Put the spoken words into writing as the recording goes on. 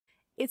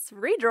It's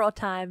redraw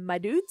time, my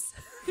dudes!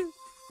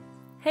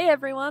 Hey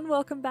everyone,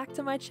 welcome back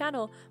to my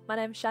channel. My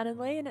name's Shannon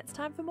Lee and it's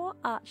time for more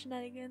art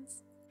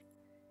shenanigans.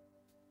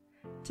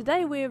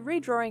 Today we're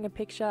redrawing a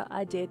picture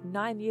I did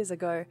 9 years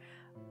ago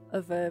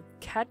of a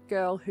cat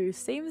girl who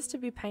seems to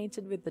be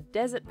painted with the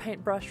desert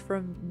paintbrush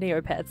from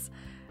Neopets.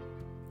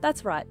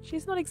 That's right,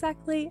 she's not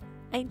exactly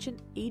ancient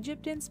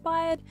Egypt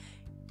inspired,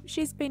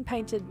 she's been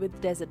painted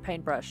with desert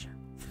paintbrush.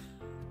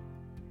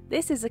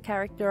 This is a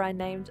character I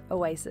named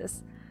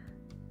Oasis.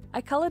 I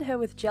coloured her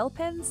with gel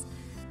pens,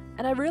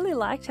 and I really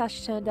liked how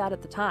she turned out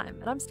at the time,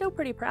 and I'm still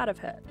pretty proud of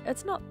her.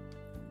 It's not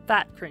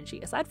that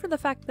cringy, aside from the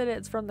fact that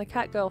it's from the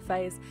catgirl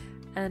phase,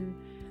 and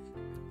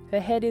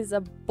her head is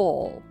a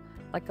ball,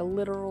 like a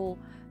literal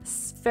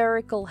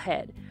spherical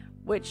head,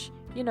 which,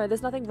 you know,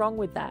 there's nothing wrong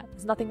with that.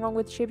 There's nothing wrong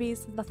with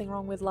chibis, there's nothing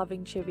wrong with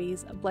loving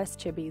chibis, bless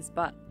chibis,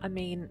 but, I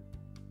mean...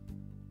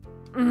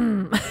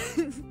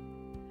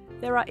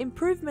 There are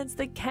improvements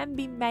that can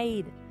be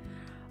made.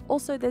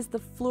 Also, there's the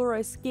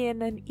fluoro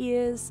skin and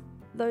ears.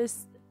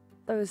 Those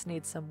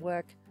need some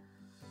work.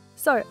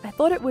 So, I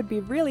thought it would be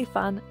really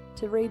fun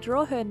to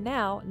redraw her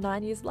now,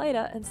 9 years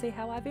later, and see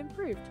how I've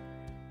improved.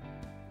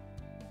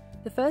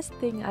 The first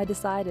thing I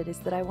decided is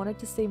that I wanted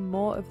to see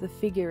more of the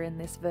figure in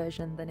this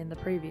version than in the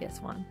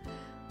previous one.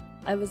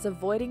 I was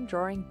avoiding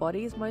drawing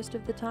bodies most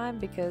of the time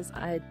because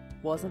I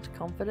wasn't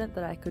confident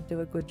that I could do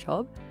a good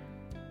job.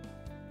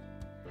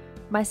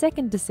 My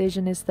second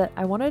decision is that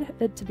I wanted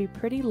it to be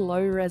pretty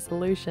low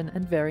resolution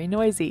and very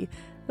noisy.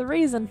 The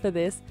reason for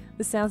this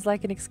sounds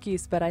like an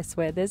excuse, but I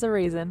swear there's a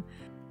reason.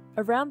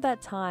 Around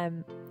that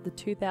time, the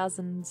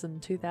 2000s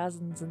and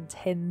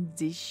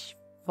 2010s-ish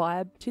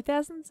vibe,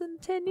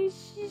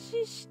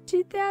 2010-ish,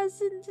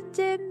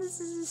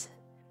 2010s,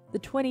 the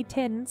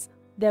 2010s,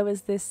 there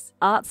was this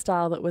art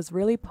style that was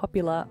really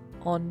popular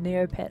on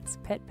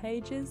Neopets pet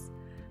pages,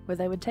 where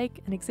they would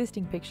take an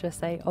existing picture,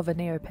 say, of a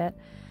Neopet,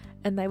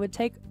 and they would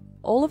take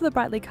all of the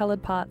brightly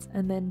coloured parts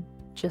and then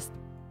just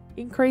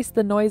increase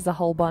the noise a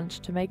whole bunch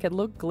to make it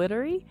look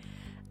glittery.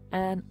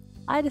 And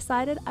I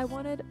decided I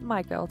wanted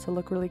my girl to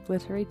look really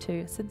glittery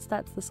too, since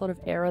that's the sort of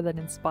era that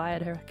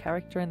inspired her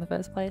character in the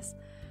first place.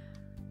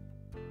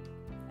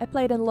 I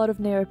played in a lot of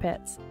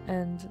Neopets,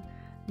 and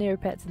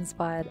Neopets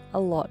inspired a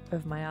lot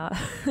of my art.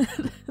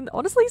 And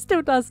honestly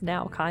still does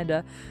now,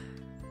 kinda.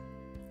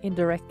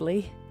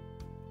 Indirectly.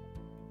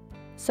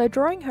 So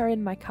drawing her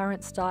in my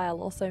current style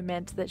also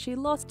meant that she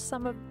lost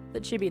some of the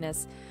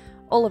chibiness.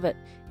 All of it,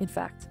 in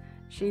fact.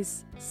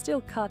 She's still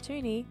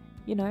cartoony,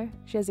 you know,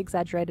 she has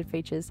exaggerated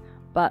features,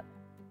 but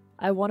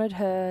I wanted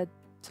her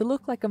to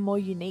look like a more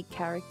unique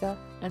character,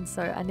 and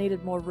so I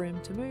needed more room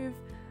to move,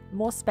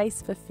 more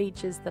space for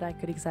features that I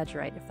could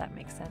exaggerate, if that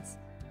makes sense.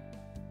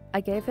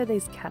 I gave her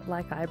these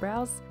cat-like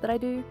eyebrows that I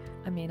do.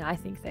 I mean, I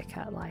think they're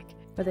cat-like,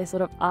 but they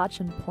sort of arch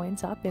and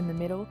point up in the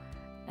middle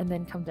and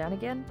then come down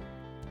again.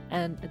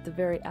 And at the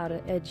very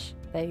outer edge,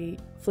 they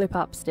flip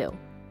up still.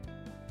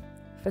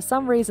 For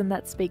some reason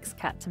that speaks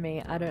cat to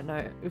me. I don't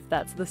know if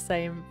that's the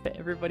same for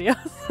everybody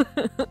else.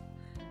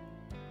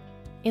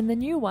 In the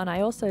new one,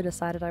 I also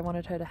decided I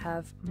wanted her to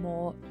have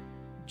more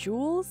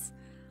jewels.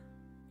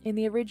 In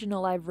the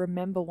original, I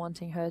remember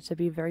wanting her to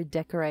be very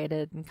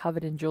decorated and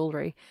covered in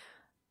jewellery.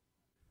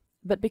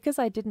 But because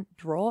I didn't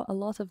draw a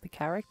lot of the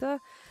character,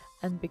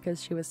 and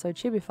because she was so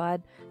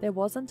chibified, there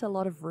wasn't a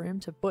lot of room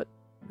to put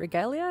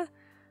regalia.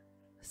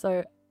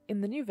 So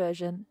in the new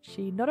version,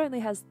 she not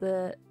only has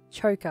the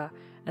choker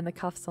and the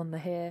cuffs on the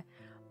hair,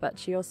 but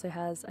she also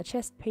has a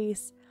chest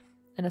piece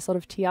and a sort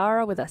of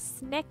tiara with a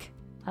snack,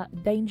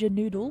 danger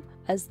noodle,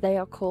 as they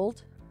are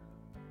called.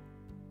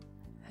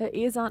 Her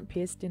ears aren't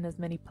pierced in as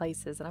many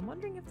places, and I'm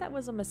wondering if that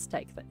was a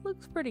mistake. That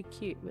looks pretty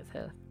cute with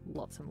her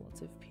lots and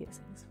lots of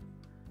piercings.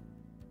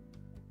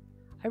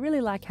 I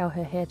really like how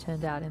her hair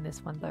turned out in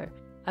this one though.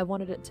 I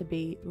wanted it to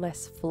be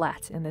less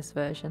flat in this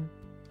version.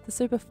 The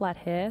super flat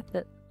hair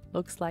that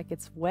looks like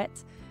it's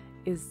wet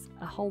is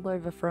a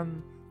holdover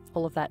from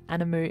all of that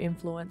Animu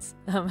influence.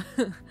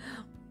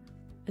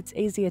 It's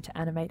easier to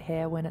animate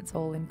hair when it's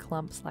all in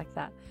clumps like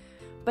that.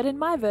 But in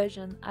my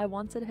version, I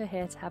wanted her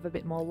hair to have a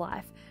bit more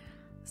life.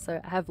 So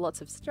I have lots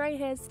of stray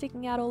hairs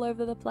sticking out all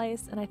over the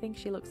place, and I think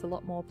she looks a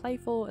lot more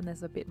playful and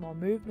there's a bit more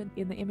movement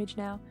in the image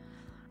now.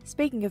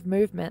 Speaking of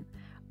movement,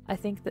 I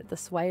think that the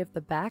sway of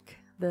the back,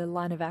 the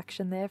line of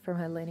action there from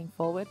her leaning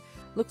forward,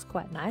 looks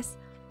quite nice.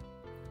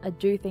 I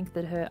do think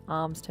that her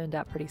arms turned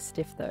out pretty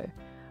stiff though.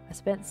 I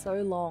spent so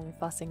long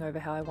fussing over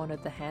how I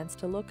wanted the hands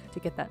to look to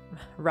get that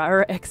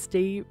Rara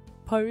XD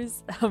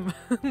pose.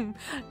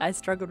 I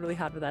struggled really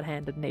hard with that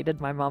hand and needed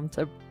my mum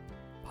to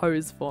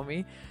pose for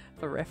me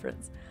for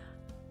reference.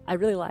 I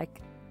really like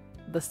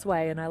the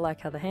sway and I like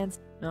how the hands...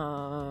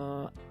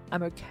 I'm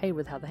okay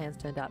with how the hands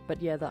turned out,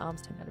 but yeah, the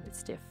arms turned out a bit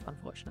stiff,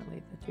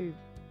 unfortunately.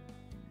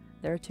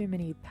 There are too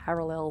many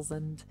parallels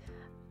and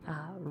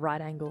right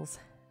angles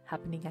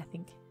happening, I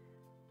think.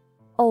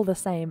 All the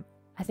same,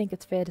 I think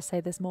it's fair to say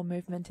there's more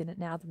movement in it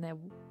now than there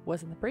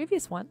was in the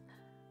previous one.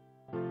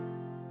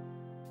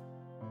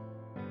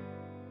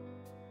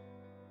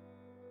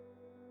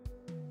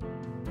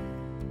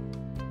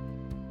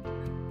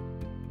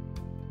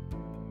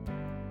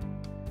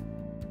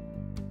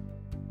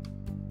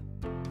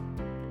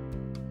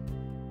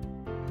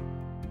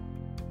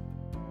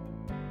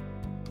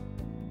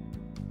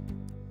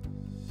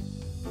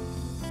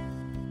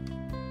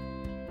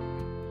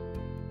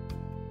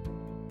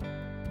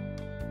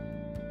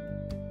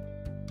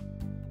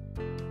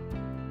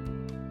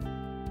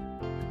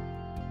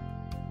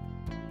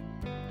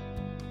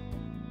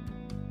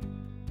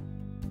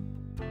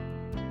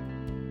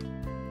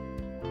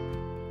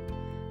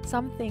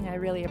 Something I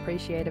really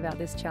appreciate about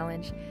this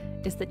challenge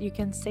is that you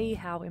can see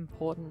how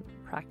important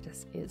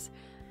practice is.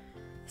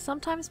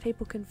 Sometimes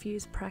people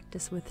confuse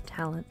practice with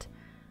talent.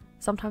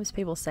 Sometimes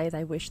people say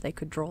they wish they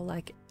could draw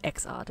like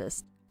X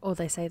artist, or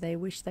they say they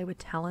wish they were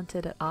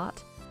talented at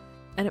art.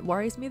 And it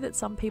worries me that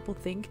some people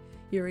think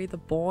you're either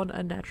born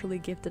a naturally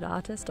gifted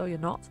artist or you're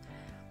not.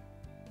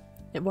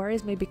 It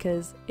worries me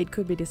because it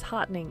could be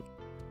disheartening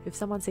if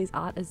someone sees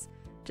art as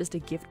just a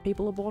gift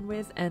people are born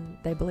with and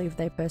they believe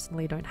they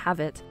personally don't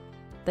have it.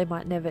 They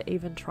might never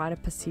even try to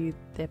pursue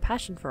their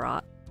passion for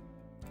art.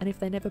 And if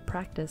they never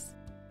practice,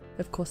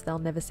 of course they'll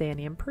never see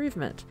any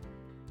improvement.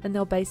 And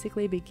they'll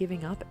basically be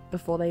giving up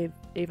before they've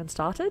even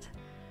started.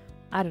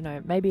 I don't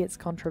know, maybe it's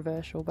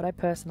controversial, but I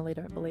personally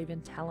don't believe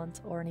in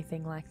talent or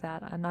anything like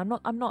that. And I'm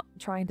not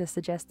trying to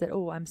suggest that,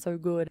 oh, I'm so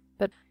good.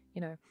 But,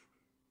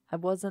 I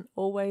wasn't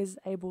always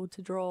able to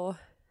draw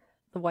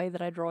the way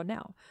that I draw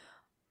now.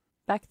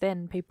 Back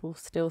then, people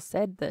still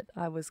said that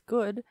I was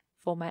good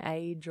for my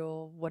age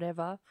or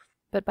whatever.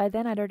 But by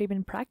then, I'd already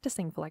been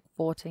practicing for like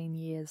 14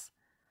 years.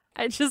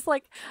 I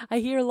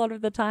hear a lot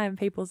of the time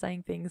people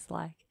saying things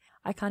like,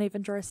 I can't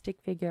even draw a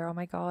stick figure. Oh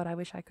my God, I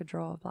wish I could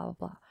draw, blah, blah,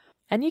 blah.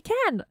 And you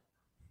can.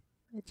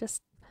 It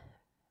just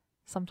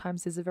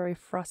sometimes is a very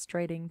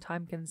frustrating,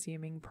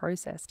 time-consuming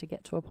process to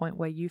get to a point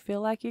where you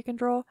feel like you can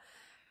draw.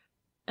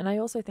 And I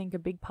also think a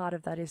big part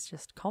of that is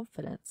just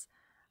confidence.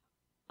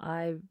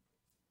 I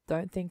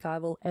don't think I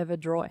will ever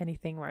draw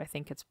anything where I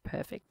think it's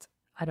perfect.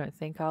 I don't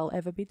think I'll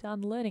ever be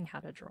done learning how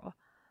to draw.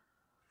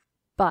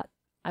 But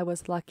I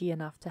was lucky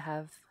enough to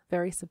have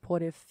very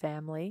supportive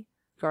family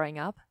growing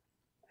up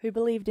who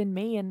believed in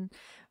me and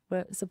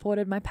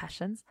supported my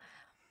passions.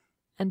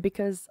 And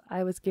because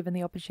I was given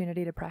the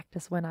opportunity to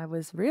practice when I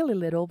was really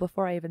little,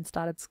 before I even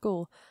started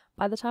school,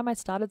 by the time I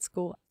started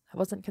school, I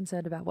wasn't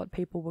concerned about what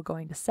people were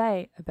going to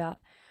say about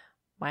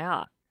my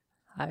art.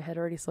 I had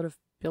already sort of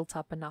built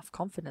up enough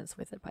confidence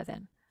with it by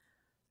then.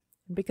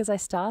 And because I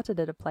started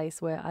at a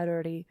place where I'd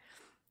already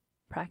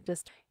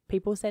practiced,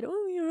 people said,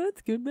 oh, your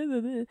art's good, blah,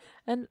 blah, blah.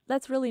 And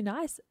that's really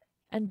nice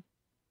and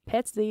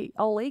pets the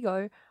old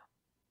ego,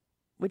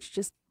 which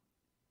just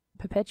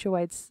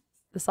perpetuates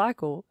the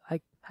cycle. I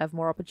have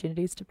more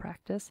opportunities to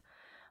practice,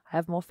 I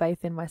have more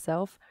faith in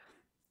myself,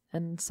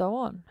 and so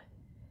on.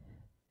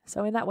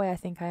 So in that way, I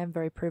think I am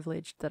very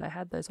privileged that I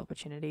had those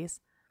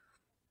opportunities.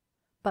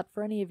 But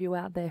for any of you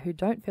out there who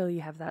don't feel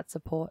you have that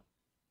support,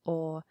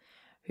 or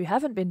who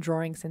haven't been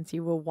drawing since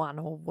you were 1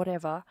 or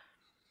whatever,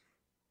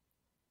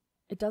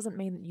 it doesn't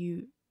mean that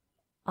you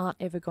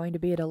aren't ever going to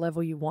be at a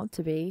level you want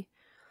to be.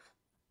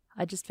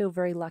 I just feel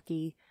very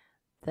lucky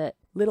that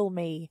little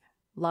me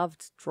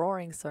loved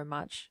drawing so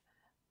much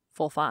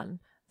for fun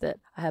that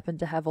I happened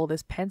to have all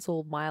this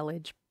pencil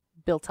mileage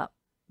built up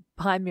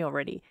behind me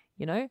already,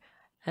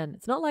 And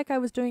it's not like I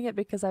was doing it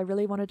because I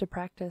really wanted to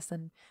practice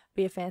and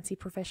be a fancy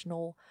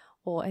professional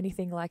or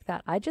anything like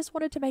that. I just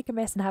wanted to make a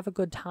mess and have a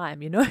good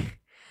time,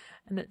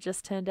 And it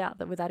just turned out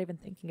that without even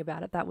thinking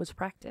about it, that was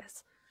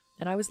practice.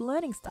 And I was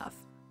learning stuff.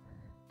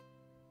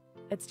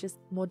 It's just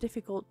more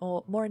difficult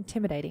or more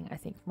intimidating, I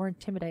think. More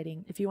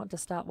intimidating if you want to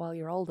start while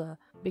you're older,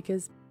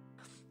 because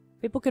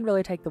people can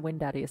really take the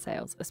wind out of your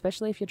sails,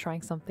 especially if you're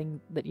trying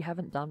something that you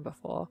haven't done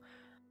before.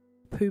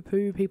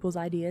 Poo-poo people's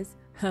ideas.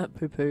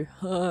 Poo-poo.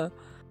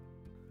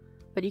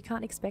 But you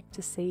can't expect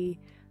to see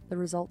the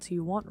results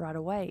you want right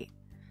away.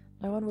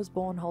 No one was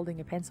born holding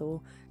a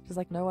pencil, just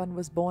like no one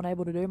was born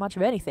able to do much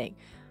of anything.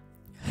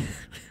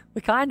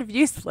 We're kind of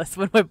useless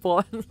when we're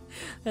born,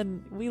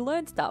 and we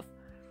learn stuff.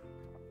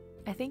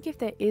 I think if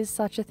there is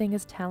such a thing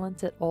as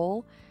talent at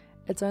all,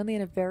 it's only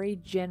in a very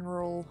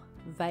general,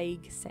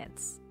 vague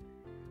sense.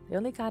 The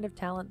only kind of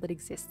talent that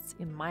exists,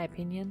 in my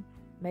opinion,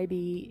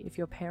 maybe if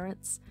your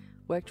parents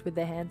worked with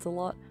their hands a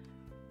lot,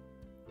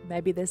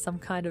 maybe there's some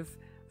kind of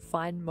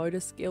fine motor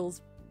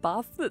skills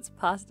buff that's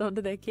passed on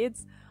to their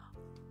kids.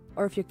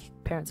 Or if your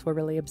parents were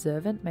really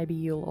observant, maybe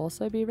you'll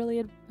also be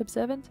really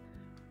observant.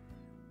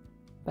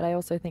 But I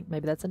also think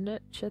maybe that's a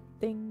nurture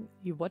thing.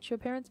 You watch your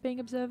parents being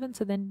observant,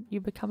 so then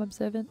you become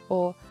observant.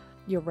 Or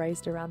you're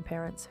raised around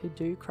parents who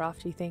do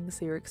crafty things,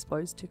 so you're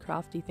exposed to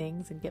crafty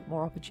things and get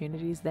more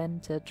opportunities then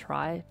to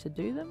try to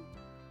do them.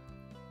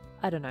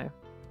 I don't know.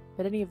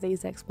 But any of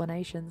these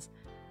explanations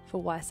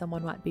for why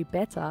someone might be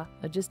better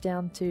are just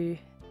down to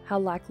how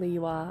likely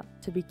you are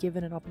to be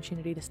given an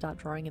opportunity to start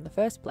drawing in the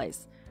first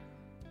place.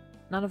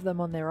 None of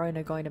them on their own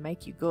are going to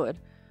make you good.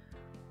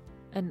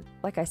 And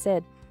like I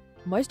said,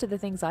 most of the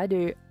things I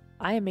do,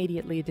 I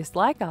immediately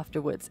dislike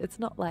afterwards. It's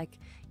not like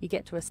you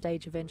get to a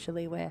stage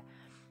eventually where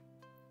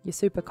you're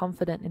super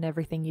confident in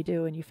everything you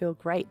do and you feel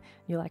great.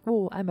 You're like,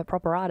 "Whoa, I'm a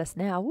proper artist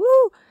now.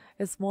 Woo!"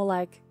 It's more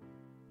like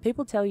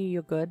people tell you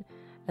you're good,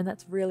 and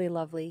that's really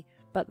lovely,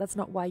 but that's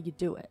not why you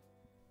do it.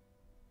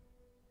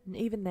 And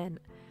even then,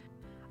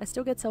 I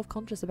still get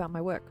self-conscious about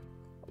my work,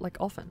 like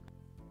often.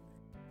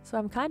 So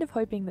I'm kind of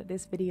hoping that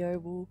this video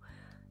will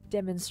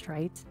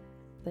demonstrate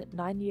that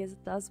 9 years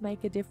does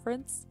make a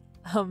difference.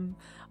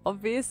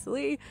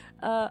 Obviously,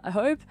 I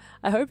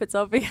hope it's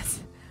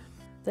obvious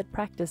that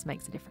practice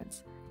makes a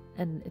difference.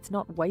 and it's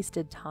not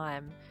wasted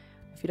time.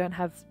 If you don't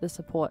have the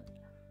support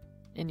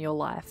in your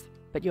life,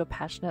 but you're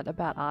passionate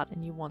about art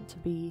and you want to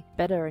be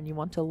better and you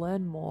want to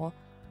learn more,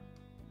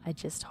 I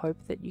just hope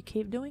that you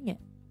keep doing it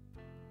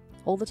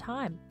all the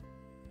time,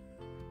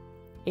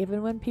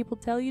 even when people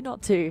tell you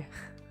not to.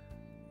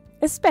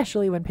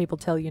 Especially when people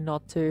tell you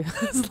not to,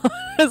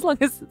 as long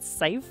as it's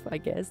safe, I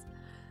guess.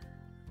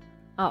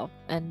 Oh,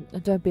 and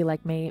don't be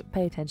like me,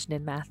 pay attention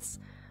in maths.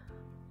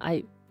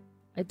 I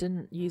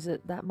didn't use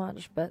it that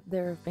much, but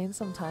there have been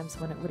some times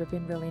when it would have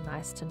been really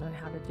nice to know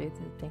how to do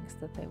the things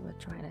that they were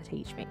trying to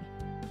teach me.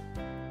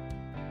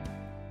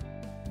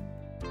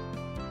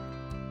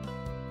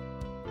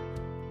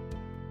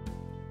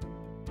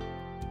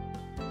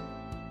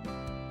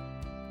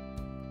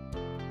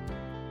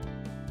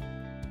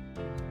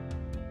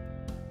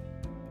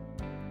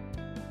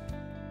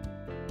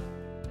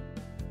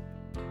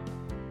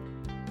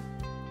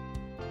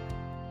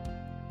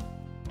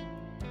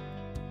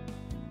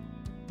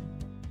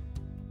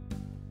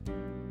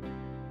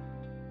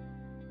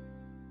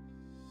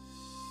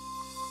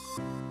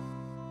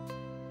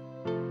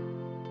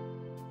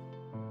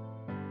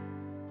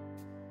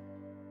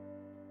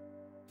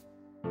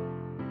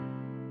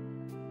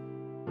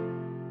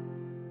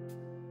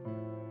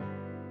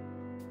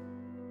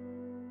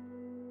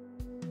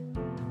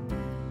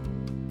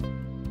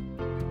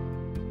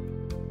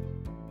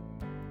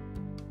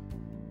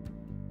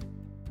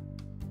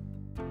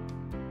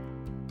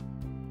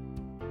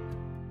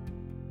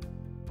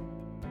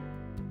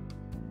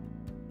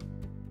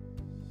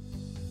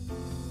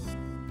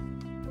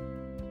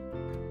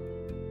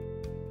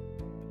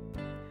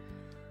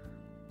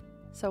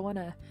 So on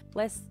a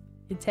less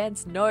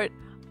intense note,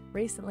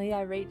 recently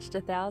I reached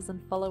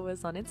 1,000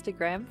 followers on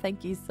Instagram.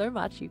 Thank you so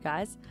much, you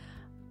guys.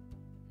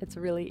 It's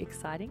really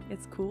exciting.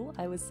 It's cool.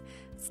 I was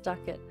stuck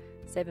at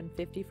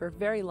 750 for a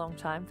very long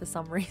time for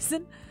some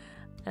reason,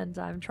 and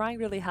I'm trying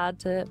really hard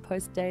to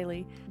post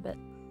daily, but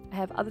I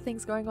have other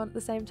things going on at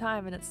the same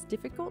time, and it's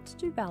difficult to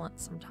do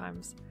balance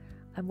sometimes.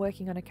 I'm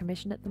working on a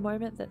commission at the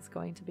moment that's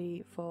going to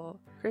be for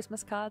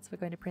Christmas cards. We're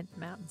going to print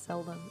them out and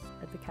sell them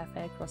at the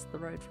cafe across the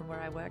road from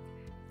where I work.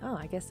 Oh,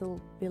 I guess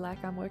it'll be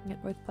like I'm working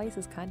at both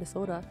places, kinda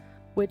sorta,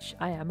 which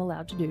I am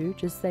allowed to do,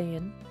 just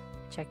saying.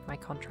 Check my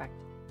contract.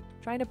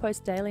 Trying to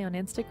post daily on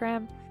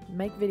Instagram,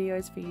 make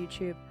videos for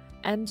YouTube,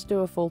 and do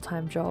a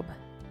full-time job,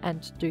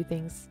 and do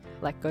things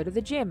like go to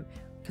the gym,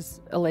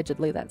 because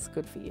allegedly that's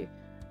good for you.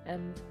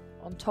 And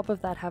on top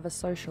of that, have a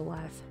social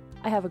life.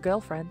 I have a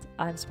girlfriend.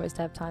 I'm supposed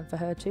to have time for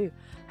her too.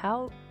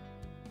 How?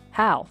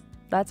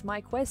 That's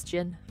my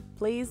question.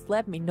 Please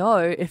let me know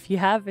if you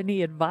have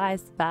any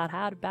advice about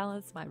how to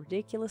balance my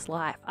ridiculous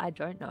life. I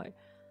don't know.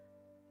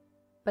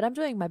 But I'm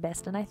doing my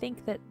best, and I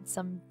think that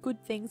some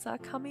good things are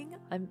coming.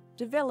 I'm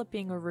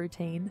developing a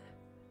routine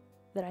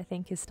that I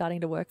think is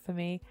starting to work for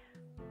me,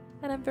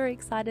 and I'm very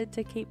excited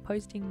to keep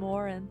posting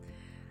more and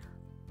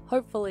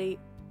hopefully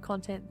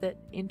content that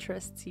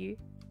interests you.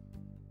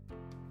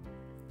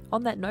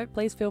 On that note,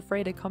 please feel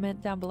free to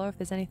comment down below if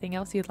there's anything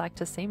else you'd like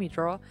to see me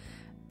draw.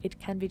 It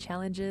can be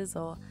challenges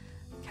or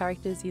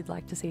characters you'd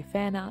like to see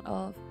fan art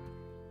of.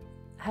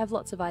 I have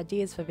lots of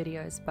ideas for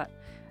videos, but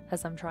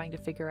as I'm trying to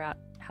figure out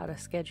how to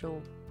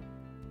schedule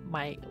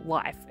my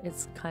life,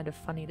 it's kind of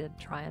funny to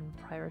try and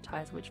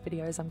prioritize which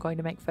videos I'm going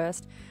to make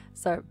first.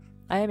 So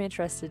I am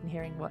interested in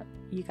hearing what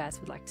you guys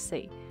would like to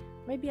see.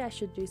 Maybe I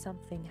should do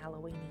something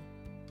Halloweeny.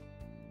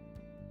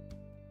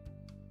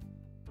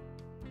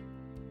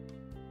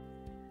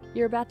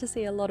 You're about to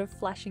see a lot of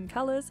flashing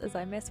colours as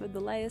I mess with the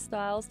layer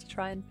styles to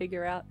try and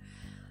figure out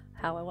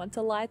how I want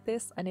to light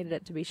this. I needed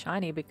it to be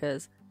shiny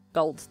because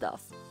gold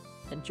stuff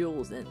and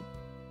jewels and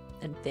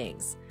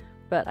things.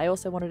 But I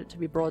also wanted it to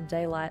be broad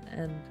daylight,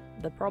 and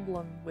the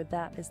problem with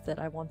that is that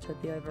I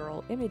wanted the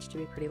overall image to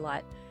be pretty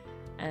light,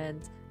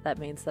 and that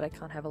means that I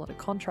can't have a lot of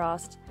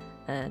contrast,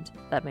 and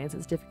that means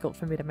it's difficult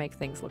for me to make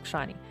things look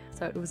shiny.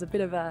 So it was a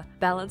bit of a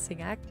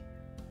balancing act.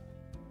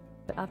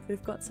 But after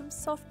we've got some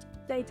soft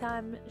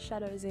daytime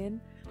shadows in,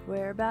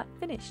 we're about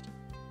finished.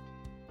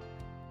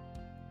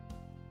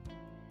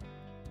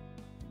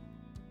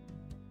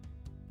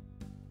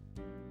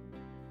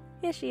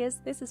 Here she is.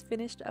 This is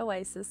finished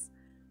Oasis.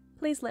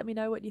 Please let me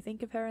know what you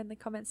think of her in the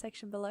comment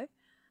section below.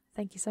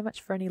 Thank you so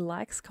much for any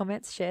likes,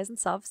 comments, shares and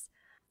subs.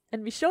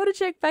 And be sure to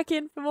check back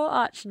in for more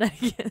art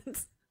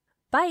shenanigans.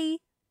 Bye!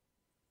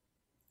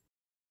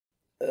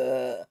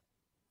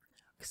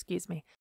 Excuse me.